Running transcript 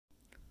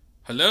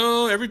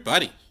Hello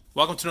everybody,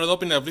 welcome to another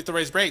opening of Lethal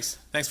Race Breaks.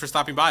 Thanks for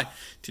stopping by.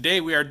 Today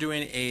we are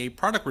doing a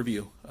product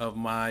review of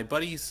my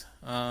buddy's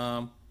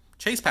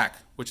chase pack,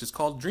 which is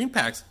called Dream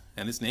Packs,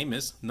 and his name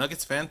is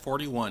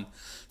NuggetsFan41.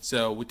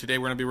 So today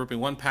we're going to be ripping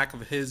one pack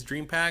of his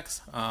Dream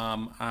Packs.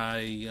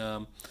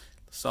 I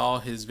saw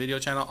his video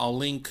channel. I'll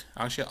link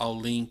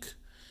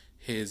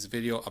his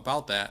video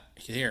about that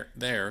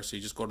there, so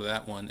you just go to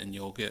that one and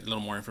you'll get a little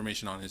more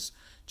information on his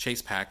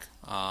chase pack.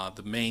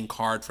 The main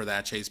card for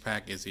that chase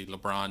pack is a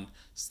LeBron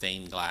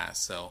stained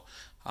glass, so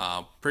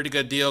pretty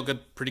good deal,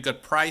 pretty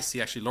good price.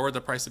 He actually lowered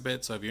the price a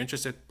bit, so if you're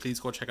interested, please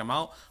go check him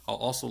out. I'll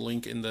also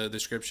link in the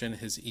description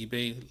his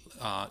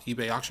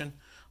eBay auction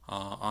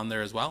on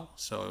there as well,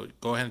 so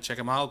go ahead and check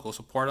him out, go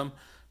support him.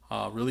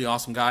 Really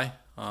awesome guy.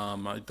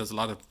 He does a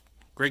lot of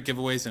great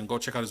giveaways, and go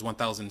check out his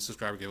 1,000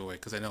 subscriber giveaway,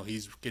 because I know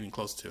he's getting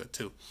close to it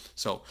too.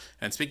 So,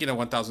 and speaking of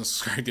 1,000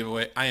 subscriber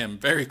giveaway, I am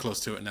very close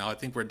to it now. I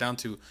think we're down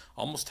to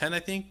almost 10. I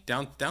think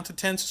down to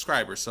 10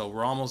 subscribers, so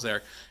we're almost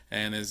there.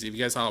 And as if you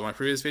guys saw my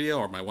previous video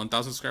or my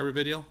 1,000 subscriber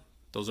video,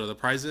 those are the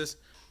prizes.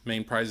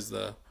 Main prize is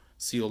the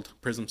sealed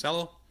Prism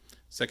Cello.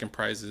 Second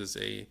prize is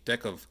a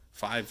deck of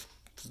 5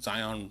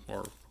 Zion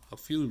or a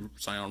few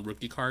Zion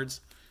rookie cards,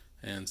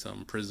 and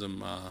some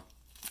Prism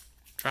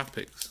draft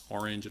picks,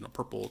 orange and a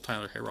purple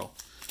Tyler Hero.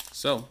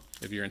 So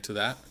if you're into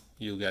that,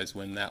 you guys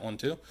win that one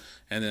too.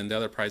 And then the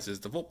other prize is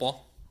the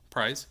football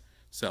prize.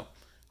 So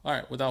all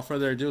right, without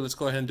further ado, let's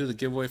go ahead and do the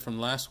giveaway from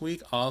last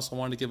week. I also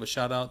want to give a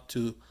shout out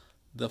to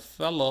the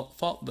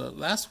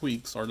last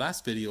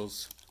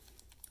video's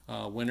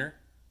winner,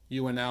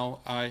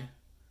 UNLI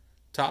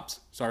Tops.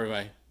 Sorry if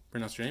I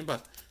pronounced your name,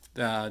 but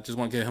just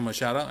want to give him a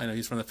shout out. I know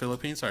he's from the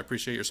Philippines, so I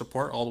appreciate your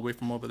support all the way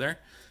from over there.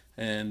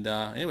 And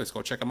anyways,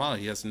 go check him out.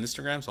 He has an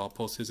Instagram, so I'll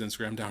post his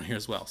Instagram down here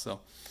as well. So,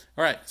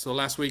 all right. So not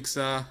last week's.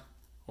 Actually,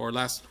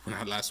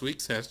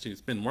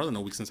 it's been more than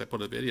a week since I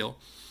put a video.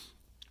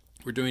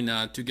 We're doing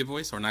 2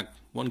 giveaways, or not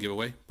one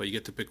giveaway, but you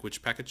get to pick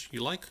which package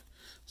you like.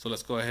 So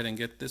let's go ahead and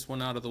get this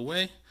one out of the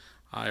way.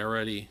 I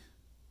already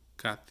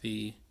got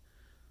the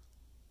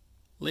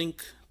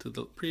link to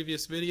the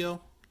previous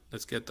video.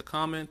 Let's get the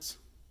comments.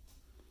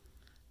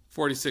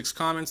 46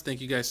 comments. Thank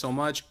you guys so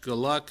much. Good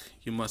luck.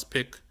 You must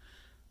pick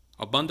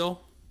a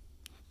bundle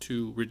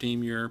to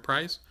redeem your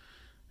prize.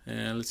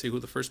 And let's see who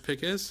the first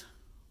pick is.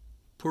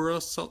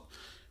 Pura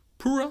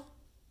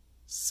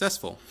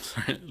Successful.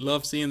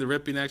 Love seeing the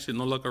ripping action.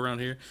 No luck around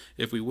here.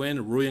 If we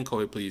win, Rui and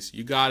Kobe, please.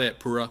 You got it,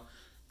 Pura.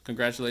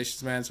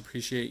 Congratulations, man.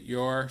 Appreciate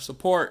your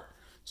support.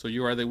 So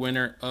you are the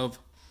winner of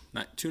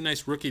 2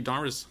 nice rookie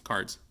Donruss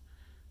cards,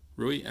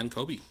 Rui and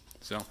Kobe.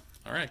 So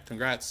all right,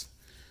 congrats.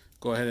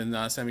 Go ahead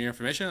and send me your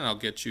information, and I'll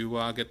get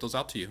those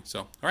out to you.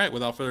 So all right,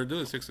 without further ado,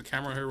 let's fix the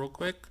camera here real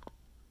quick.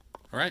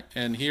 All right,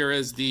 and here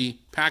is the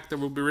pack that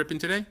we'll be ripping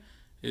today.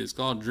 It's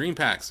called Dream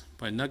Packs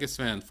by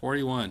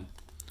NuggetsFan41.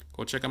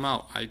 Go check them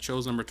out. I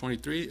chose number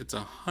 23. It's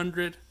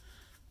 100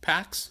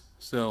 packs,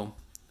 so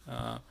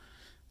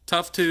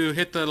tough to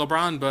hit the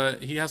LeBron,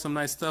 but he has some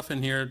nice stuff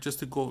in here. Just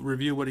to go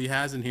review what he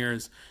has in here,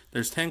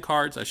 there's 10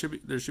 cards.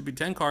 There should be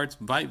 10 cards,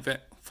 5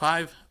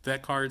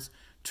 vet cards,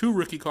 2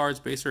 rookie cards,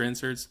 base or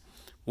inserts,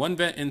 1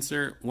 vet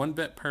insert, 1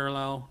 vet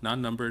parallel,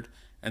 non-numbered,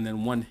 and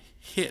then 1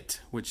 hit,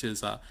 which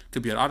is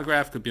could be an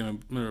autograph, could be a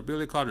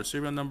memorabilia card, or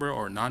serial number,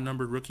 or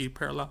non-numbered rookie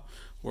parallel,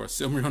 or a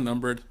serial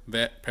numbered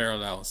vet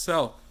parallel.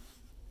 So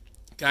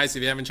guys,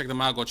 if you haven't checked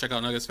them out, go check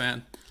out Nuggets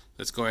Fan.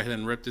 Let's go ahead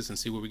and rip this and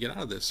see what we get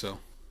out of this. So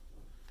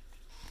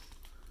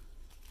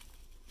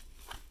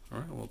all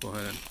right, we'll go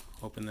ahead and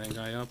open that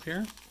guy up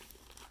here.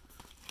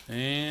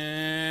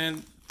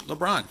 And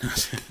LeBron.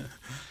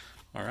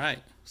 All right,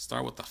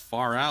 start with the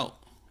far out.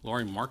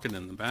 Laurie Marketing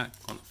in the back,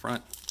 on the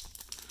front.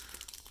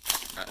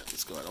 All right,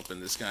 let's go ahead and open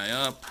this guy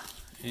up,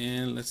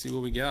 and let's see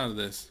what we get out of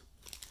this.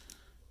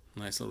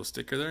 Nice little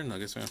sticker there,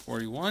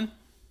 NuggetsFan41. All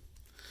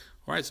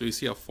right, so you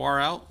see a far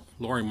out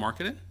Laurie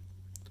Marketing.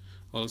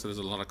 Well, looks like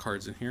there's a lot of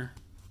cards in here.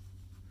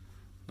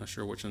 Not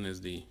sure which one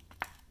is the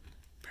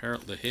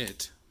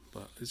hit,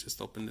 but let's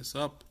just open this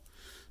up.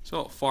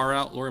 So far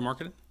out Laurie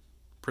Marketing,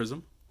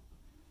 Prism.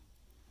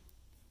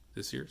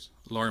 This year's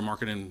Laurie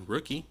Marketing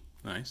rookie,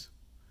 nice.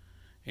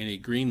 And a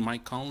green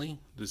Mike Conley.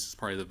 This is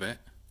probably the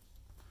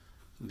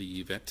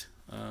vet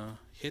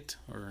hit,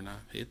 or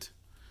not hit,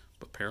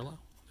 but parallel.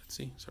 Let's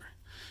see, sorry.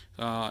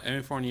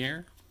 Evan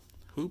Fournier,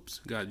 hoops.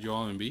 Got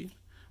Joel Embiid,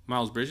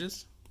 Miles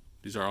Bridges.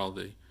 These are all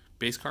the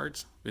base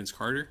cards. Vince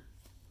Carter.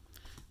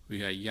 We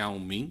got Yao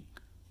Ming,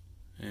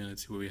 and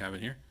let's see what we have in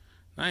here.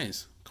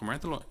 Nice,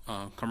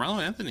 Carmelo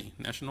Anthony,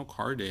 National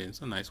Card Day. It's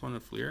a nice one, a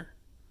Fleer.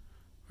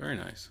 Very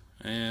nice.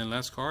 And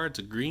last card, it's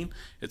a green.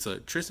 It's a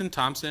Tristan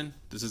Thompson.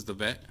 This is the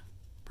vet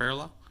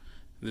parallel.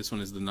 This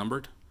one is the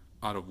numbered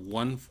out of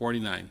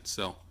 149.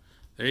 So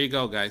there you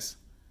go, guys.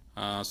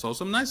 So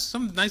some nice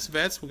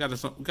vets. We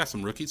got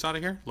some rookies out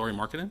of here. Laurie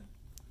Marketing,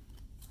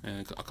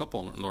 and a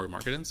couple Laurie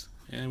Marketings,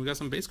 and we got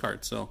some base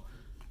cards. So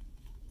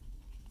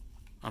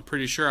I'm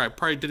pretty sure I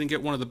probably didn't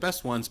get one of the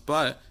best ones,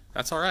 but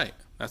that's all right.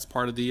 That's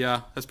part of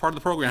the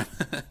program.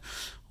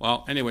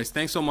 Well, anyways,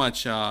 thanks so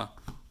much.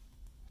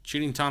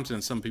 Cheating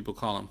Thompson, some people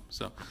call him.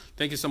 So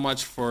thank you so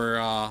much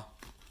for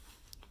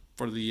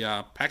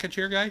the package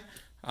here, guy.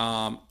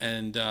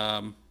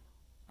 I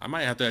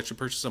might have to actually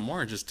purchase some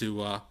more just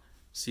to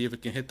see if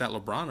it can hit that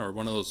LeBron or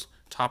one of those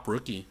top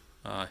rookie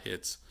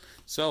hits.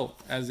 So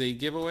as a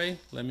giveaway,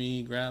 let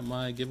me grab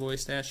my giveaway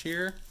stash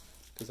here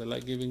because I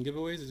like giving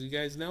giveaways, as you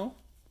guys know.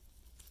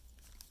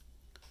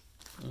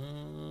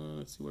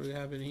 Let's see what we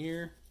have in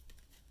here.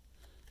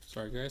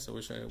 Sorry guys, I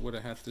wish I would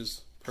have had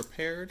this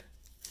prepared.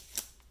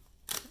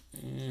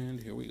 And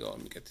here we go.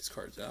 Let me get these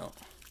cards out.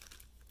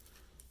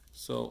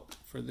 So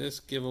for this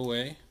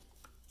giveaway,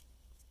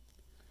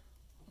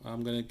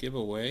 I'm gonna give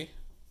away,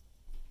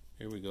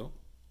 here we go,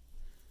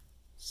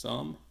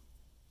 some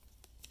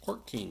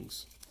Court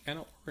Kings and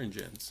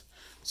Origins.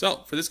 So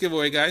for this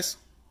giveaway, guys,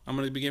 I'm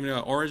gonna be giving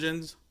out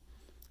Origins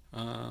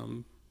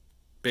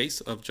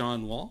base of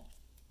John Wall,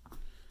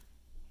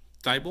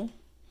 Thibault,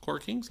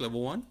 Court Kings,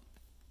 level 1,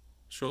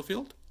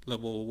 Schofield,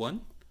 level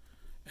 1,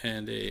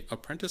 and a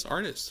Apprentice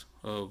Artist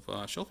of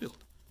Schofield.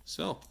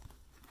 So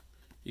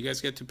you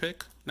guys get to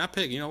pick, not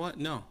pick, you know what?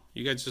 No,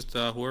 you guys just,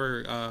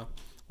 whoever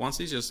wants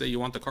these, just say you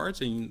want the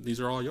cards and these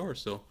are all yours.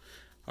 So,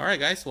 all right,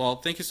 guys. Well,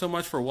 thank you so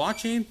much for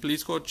watching.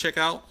 Please go check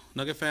out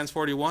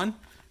NuggetsFans41.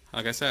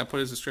 Like I said, I put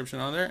his description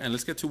on there, and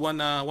let's get to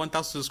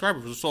 1,000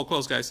 subscribers. We're so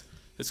close, guys.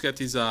 Let's get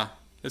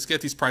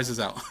these prizes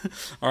out.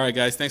 All right,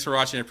 guys. Thanks for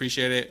watching. I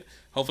appreciate it.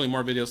 Hopefully,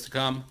 more videos to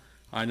come.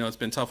 I know it's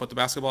been tough with the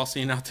basketball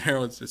scene out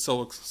there. It's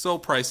so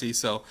pricey.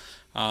 So,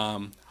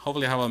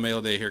 hopefully, I have a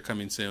mail day here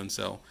coming soon.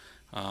 So,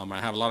 I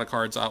have a lot of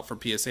cards out for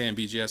PSA and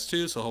BGS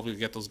too. So, hopefully, we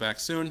get those back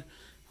soon.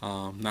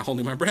 Not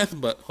holding my breath,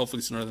 but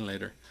hopefully sooner than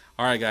later.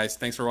 All right, guys.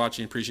 Thanks for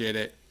watching. Appreciate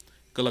it.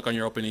 Good luck on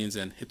your openings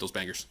and hit those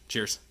bangers.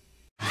 Cheers.